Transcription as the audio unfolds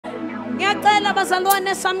Ngiyacela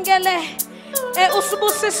bazalwane samkele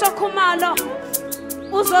uSBUSISO KHUMALO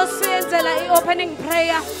uzosenzela i-opening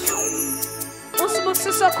prayer.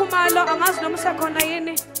 uSBUSISO KHUMALO angazi noma usekhona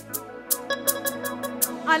yini.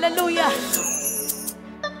 Hallelujah.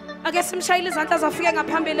 Ake simshayile izandla zafike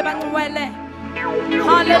ngaphambili banqwele.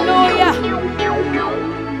 Hallelujah.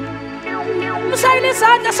 Mshayile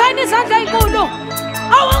izandla enkulu.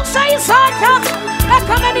 Awungishaya izandla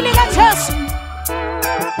egameni likaJesu.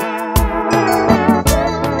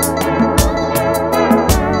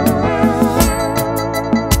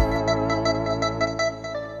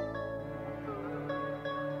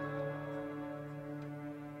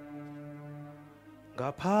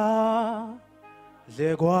 Ngaphandle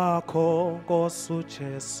kwakho Nkosi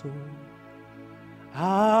uJesu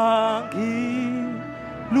angilutho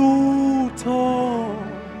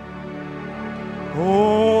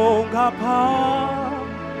ngaphandle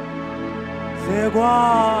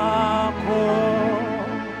kwakho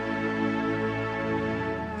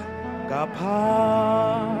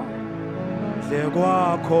ngaphandle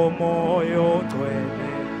kwakho moyo ongcwele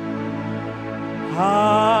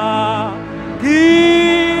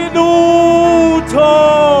ngilutho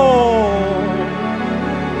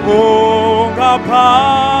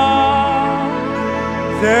ngaphandle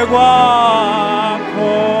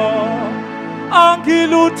kwakho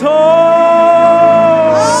angilutho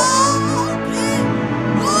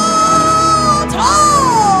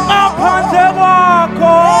ngaphandle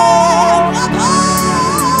kwakho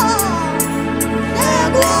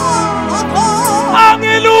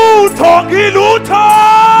angilutho ngilutho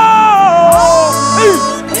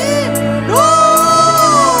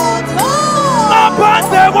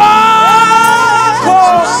ngaphandle kwakho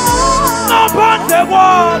ngaphandle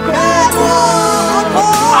kwakho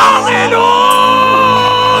angilutho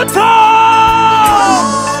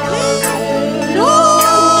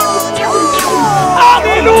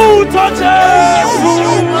angilutho Jesu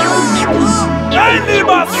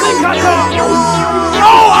endibasikhatha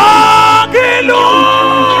oh angilutho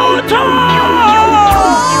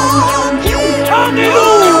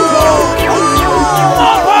angilutho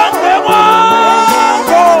ngaphandle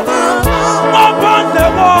kwakho ngaphandle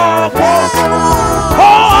kwakho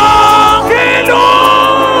oh angilutho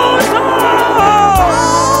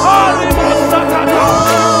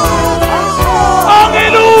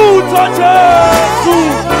angilutho Jesu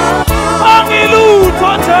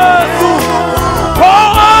angilutho Jesu oh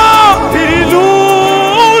angilutho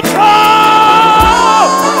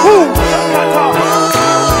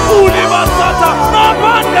ulibasatha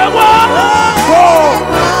ngaphandle kwakho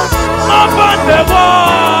ngaphandle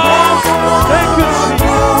kwakho. Thank you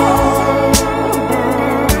Jesus.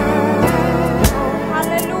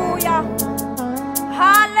 Hallelujah.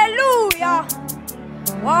 Hallelujah.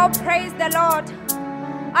 Oh, praise the Lord.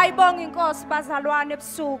 Ayibonga inkosi bazalwane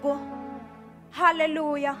ebusuku.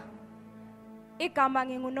 Hallelujah. Igama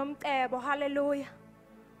nginguNomcebo. Hallelujah.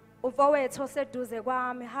 Ufowethu oseduze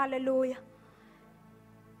kwami. Hallelujah.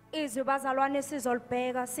 Izwi bazalwane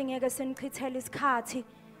sizolibheka singeke sinichithele isikhathi.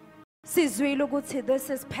 Sizwile ukuthi this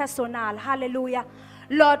is personal. Hallelujah.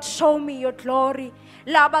 Lord, show me your glory.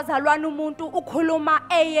 Labazalwane umuntu ukhuluma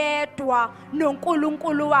eyedwa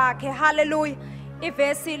noNkulunkulu wakhe. Hallelujah.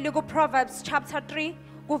 Ivesi liku Proverbs chapter 3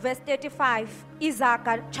 ku verse 35.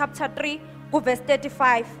 Izaga chapter 3 ku verse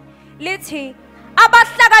 35. Lithi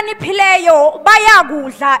abahlakaniphileyo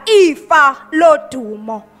bayakudla ifa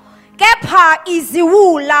lodumo. Kepha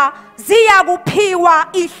iziwula ziyakuphiwa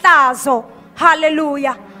ihlazo.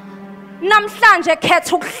 Hallelujah. Namhlanje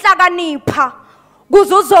khetha ukuhlakanipha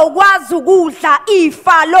kuze uzokwazi ukudla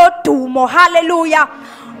ifa lodumo. Hallelujah.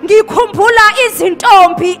 Ngikhumbula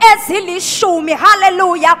izintombi ezilishumi.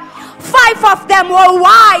 Hallelujah. 5 of them were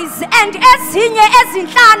wise and ezinye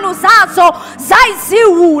ezinhlanu zazo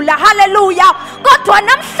zayiziwula. Hallelujah. Kodwa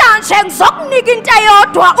namhlanje ngizokunika into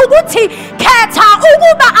eyodwa ukuthi khetha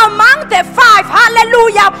ukuba among the 5.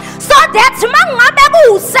 Hallelujah. So that mangabe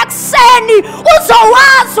kusekuseni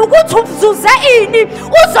uzowazi ukuthi uzuze ini,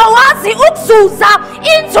 uzowazi ukuzuza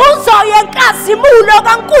inzuzo yenkazimulo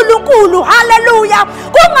kaNkulunkulu. Hallelujah.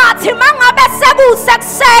 Kungathi mangabe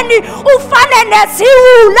sekusekuseni ufane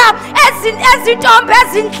neziwula ezintombi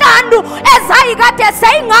ezinhlanu ezayikade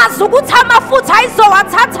seyingazi ukuthi amafutha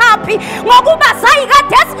ayizowathathaphi ngokuba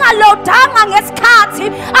zayikade singalodanga ngesikhathi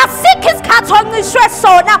asikho isikhathi oncishwe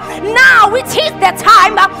sona. Now it is the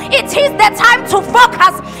time to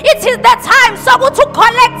focus. It is the time sokuthi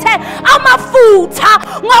ucollecte amafutha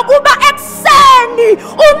ngokuba ekseni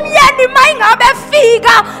umyeni mayingabe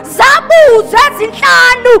fika zabuzo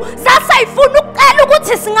ezinhlanu zasayifuna ukucela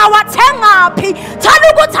ukuthi singawathengapi. Thola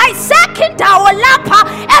ukuthi ayisekho indawo lapha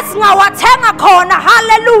esingawathenga ahlala khona.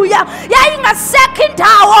 Hallelujah. Yayingasekho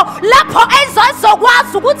indawo lapho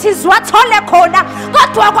ezokwazi ukuthi izwathole khona,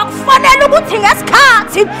 kodwa kwakufanele ukuthi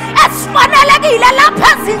ngesikhathi esifanelekile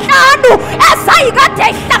lapha ezinhlanu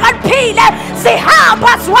ezayikade ihlakaniphile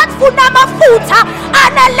zihamba ziwafuna amafutha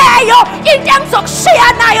aneleyo. Into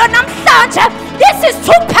engizokushiya nayo namhlanje, this is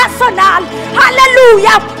too personal.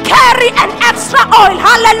 Hallelujah. Carry an extra oil.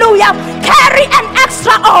 Hallelujah. Carry an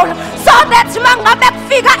extra oil so that mangabe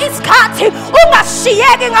kufika isikhathi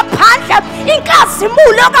ungashiyeki ngaphandle.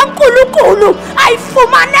 Inkazimulo kaNkulunkulu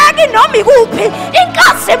ayifumaneki noma ikuphi.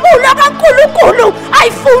 Inkazimulo kaNkulunkulu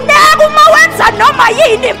ayifuneki uma wenza noma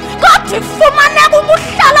yini, kodwa ifumaneka uma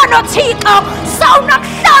uhlala noThixo. So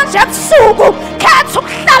namhlanje ebusuku khetha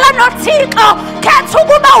ukuhlala noThixo, khetha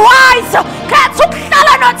ukuba wise, khetha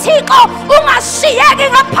ukuhlala noThixo, ungashiyeki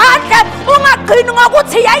ngaphandle. Ungagcini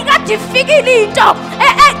ngokuthi yayikade ifikile into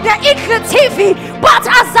e-TV but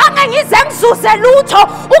azange ngize ngizuze lutho.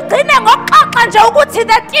 Ugcine ngokuxoxa nje ukuthi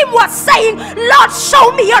the team was saying, Lord,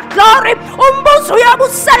 show me your glory. Umbuzo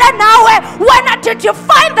uyabusele nawe, when did you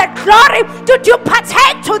find that glory? Did you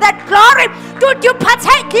partake to that glory? Did you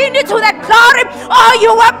partake into that glory? Or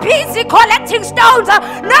you were busy collecting stones?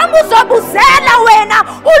 Noma uzobuzela wena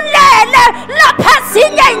ulele lapha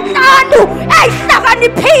ezinye inhlanu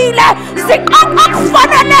ezihlakaniphile ziqoqa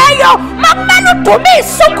okufaneleyo. Makumele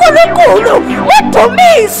udumise uNkulunkulu,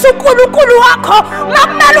 udumise uNkulunkulu wakho.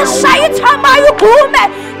 Makumele ushaye ithamayo ugqume,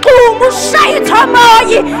 gquma ushaye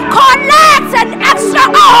ithamayo. Collect an extra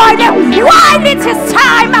oil while it is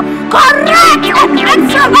time. Correct an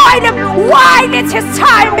extra oil while it is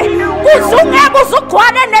time. Uzungeke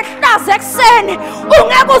uzugcwale nehlazo ekuseni,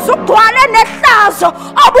 ungeke uzugcwale nehlazo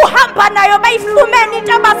obuhamba nayo bayifumene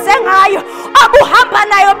into abazengayo, obuhamba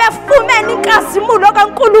nayo befumene inkazimulo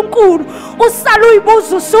kaNkulunkulu. Usala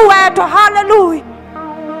uyibuza usuwedwa. Hallelujah.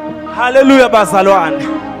 Hallelujah bazalwane.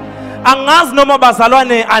 Angazi noma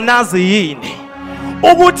bazalwane anazi yini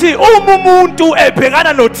ukuthi uma umuntu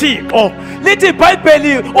ebhekana noThixo, lithi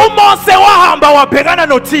iBhayibheli uMose wahamba wabhekana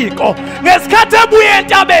noThixo ngesikhathi ebuye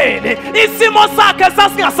entabeni, isimo sakhe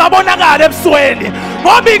sasingasabonakala ebusweni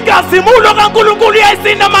ngoba inkazimulo kaNkulunkulu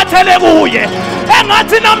yayisinamathele kuye.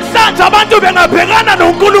 Engathi namhlanje abantu bengabhekana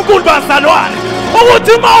noNkulunkulu bazalwane,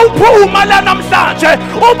 ukuthi uma uphuma la namhlanje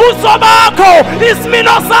ubuso bakho,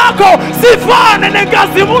 isimilo sakho sifane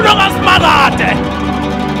nenkazimulo kaSimakade.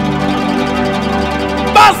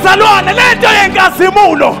 Bazalwane, lento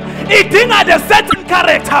yenkazimulo idinga the certain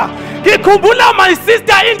character. Ngikhumbula my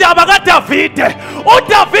sister indaba kaDavide.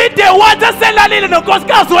 uDavide wathi eselalile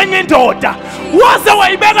nonkosikazi wenye indoda waze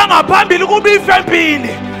wayibeka ngaphambili kuba ife empini,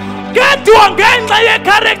 kedwa ngenxa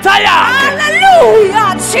yecharacter yakhe.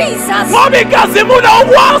 Hallelujah, Jesus. Ngoba inkazimulo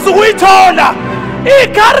ukwazi ukuyithola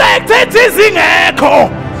icharacter ethi ingekho.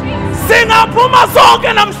 Singaphuma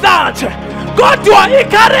sonke namhlanje, kodwa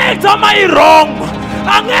icharacter mayirong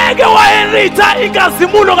angeke wayenritha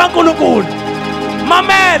inkazimulo kaNkulunkulu.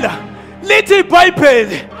 Mamela, lithi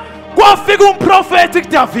iBhayibheli kwafika umprofeti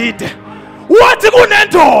kuDavide wathi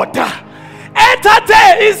kunendoda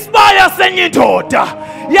ethathe isibaya senye indoda,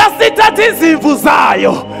 yasithatha izimvu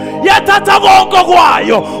zayo, yathatha konke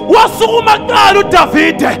kwayo, wasukuma kuqala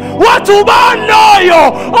uDavide wathi ubani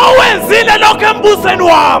loyo owenzile lokho embusweni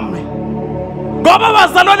wami. Ngoba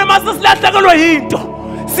bazalwane mase silahlekelwe yinto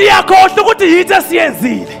siyakhohlwa ukuthi yithi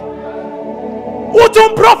esiyenzile. Uthi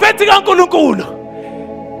umprofeti kaNkulunkulu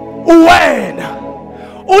uwena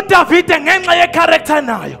uDavide ngenxa yecharacter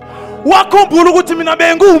nayo wakhumbula ukuthi mina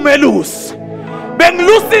bengumelusi,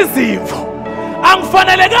 bengilusa izimvu,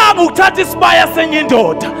 angifanelekanga ukuthatha isibaya senye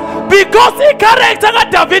indoda, because icharacter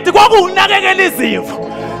kaDavide kwakunakekela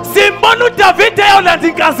izimvu. Simbona uDavide eyolanda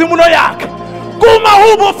inkazimulo yakhe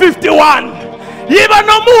kumaHubo 51, yiba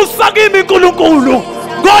nomusa kimi uNkulunkulu,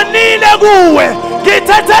 ngonile kuwe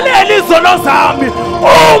ngithethelele izono zami.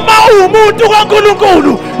 Uma umuntu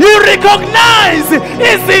kaNkulunkulu you recognize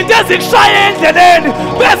izinto ezikushaya endleleni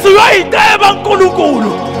bese uyoyideba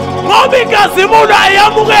uNkulunkulu, ngoba inkazimulo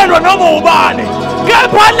ayamukelwa noma ubani,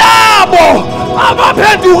 kepha labo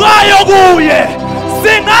abaphendukayo kuye.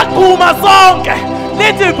 Singagquma sonke.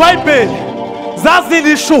 Lithi iBhayibheli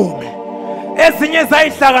zazilishumi, ezinye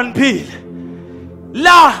zayihlakaniphile.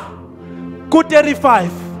 La ku-35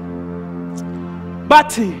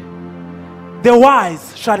 bathi the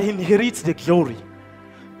wise shall inherit the glory,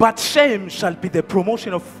 but shame shall be the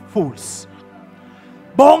promotion of fools.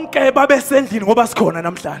 Bonke babesendlini ngoba sikhona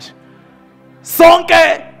namhlanje,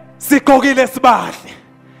 sonke sigqokile sibahle,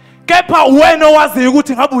 kepha wena owaziyo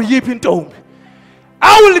ukuthi ngabe uyiphi intombi.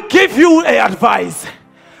 I will give you a advice.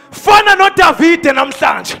 Fana noDavide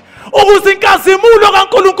namhlanje, ukuze inkazimulo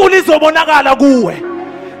kaNkulunkulu izobonakala kuwe.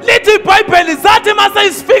 Lithi iBhayibheli zathi mase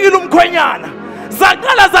isifikile umkhwenyana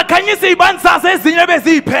zaqala zakhanyisa izibani zazo ezinye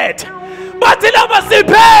beziphethe. Bathi laba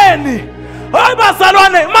sipheni. Hayi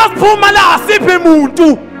bazalwane masiphuma la siphi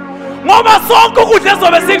umuntu. Ngoba sonke ukudla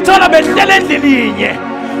ezobe sikuthola behlele endlini inye.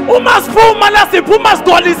 Uma siphuma la siphuma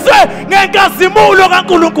sigcwaliswe ngenkazimulo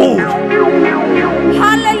kaNkulunkulu.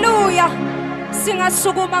 Hallelujah.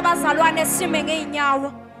 Singasukuma abazalwane sime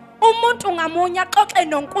ngeenyawo. Umuntu ngamunye axoxe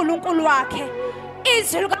noNkulunkulu wakhe.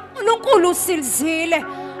 Izwi likaNkulunkulu silizile.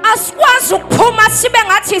 Asikwazi ukuphuma sibe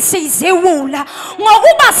ngathi siziwula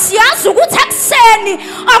ngokuba siyazi ukuthi ekseni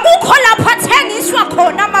akukho lapha thengiswa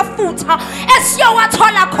khona amafutha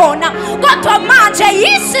esiyowathola khona, kodwa manje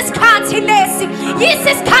yisikhathi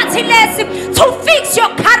lesi to fix your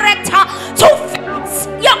character, to fix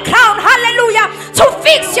your crown. Hallelujah. To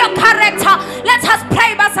fix your character. Let us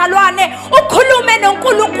pray bazalwane. Ukhulume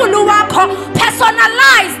noNkulunkulu wakho.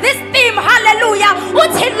 Personalize this theme. Hallelujah.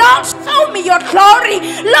 Uthi Lord, show me your glory.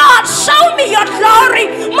 Lord, show me your glory.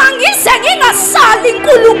 Mangise ngingasali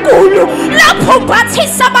uNkulunkulu lapho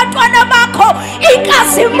bathisa abantwana bakho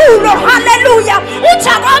inkazimulo. Hallelujah.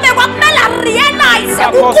 uJakobe kwakumele realize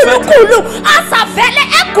uNkulunkulu azavele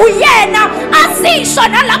eguyena asisho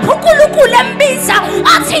nalapho uNkulunkulu embiza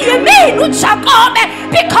athi yimini uJakobe,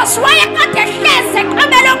 because wayekade hlezi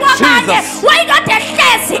eqamele kwabanye, wayekade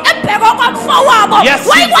hlezi ebheka kwamfowabo,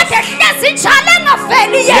 wayekade hlezi njalo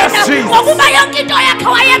engaveli yena ngokuba yonke into yakhe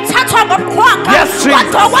wayethathwa ngobukhwanga.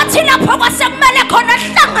 Kodwa kwathi lapho kwasekumele khona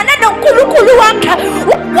hlangane noNkulunkulu wakhe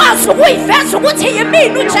ukwazi ukuyiveza ukuthi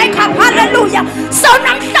yimini uJacob. Hallelujah. So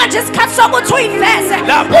namhlanje isikhathi sokuthi uyiveze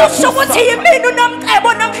usho ukuthi yimini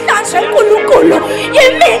unomcebo namhlanje uNkulunkulu,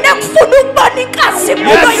 yimini engifuna ukubona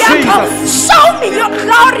inkazimulo yakho. Show me your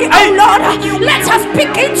glory, oh Lord. Let us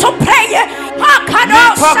begin to pray.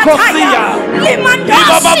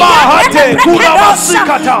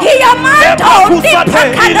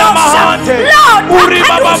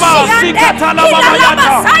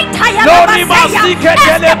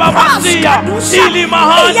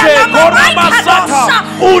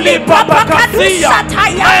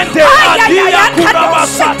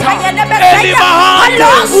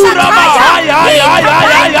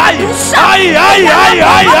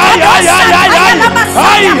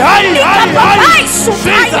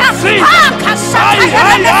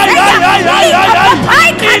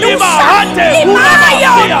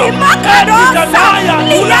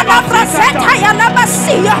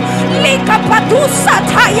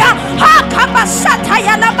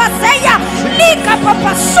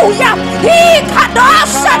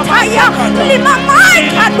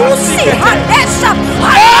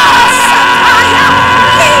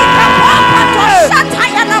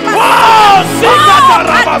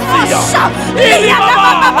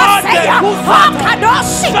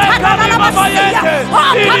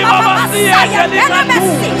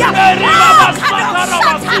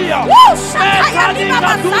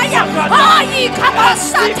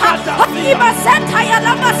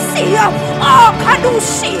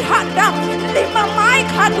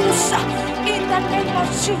 In the name of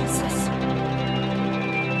Jesus.